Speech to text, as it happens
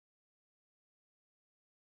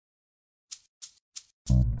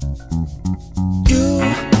You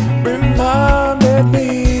reminded me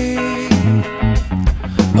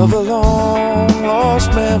of a long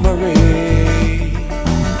lost memory.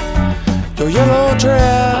 Your yellow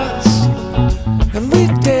dress, and we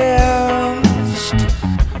danced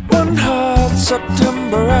one hot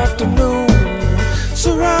September afternoon,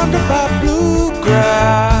 surrounded by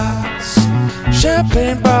bluegrass,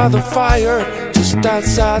 champagne by the fire just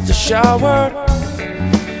outside the shower.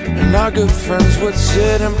 And our good friends would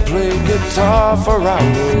sit and play guitar for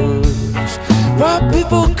hours, while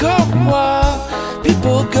people come, while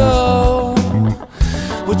people go.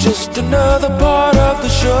 We're just another part of the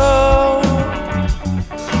show.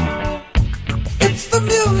 It's the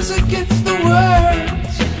music, it's the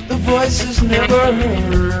words, the voices never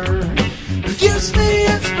heard. It gives me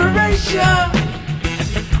inspiration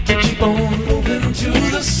to keep on moving to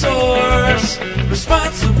the source,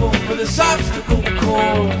 responsible for this obstacle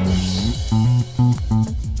course.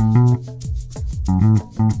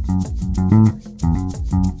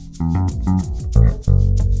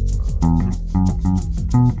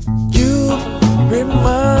 You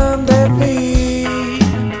reminded me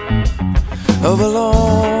of a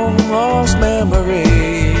long lost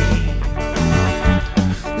memory,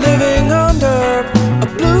 living under a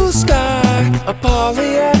blue sky, a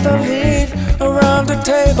polyethylene around a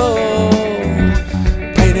table,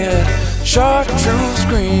 painted chartreuse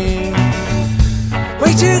green,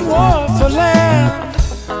 waging war for land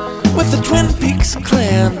with the Twin Peaks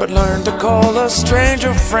clan, but learned to call a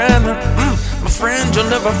stranger friend. My friend, you'll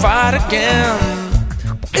never fight again.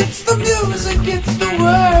 It's the music, it's the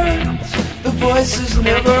words, the voices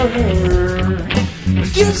never heard.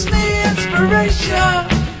 It gives me inspiration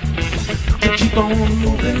to keep on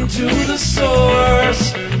moving to the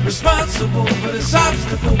source, responsible for this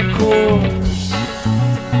obstacle course.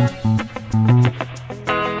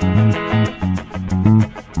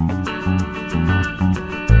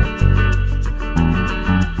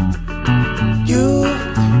 You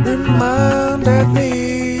reminded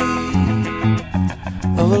me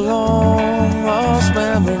of a long lost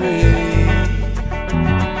memory.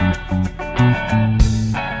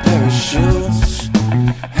 Parachutes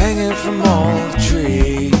hanging from all the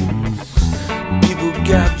trees, people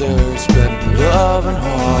gather, spread love and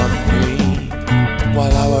harmony,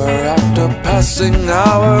 while hour after passing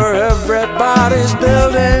hour, everybody's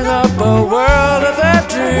building up a world of their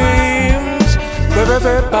dreams, where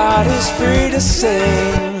everybody's free to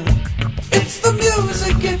sing. It's the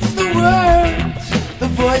music, it's the words, the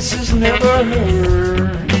voices never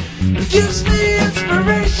heard. It gives me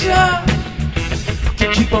inspiration to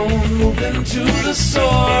keep on moving to the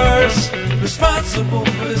source, responsible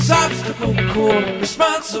for this obstacle course,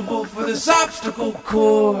 responsible for this obstacle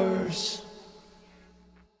course.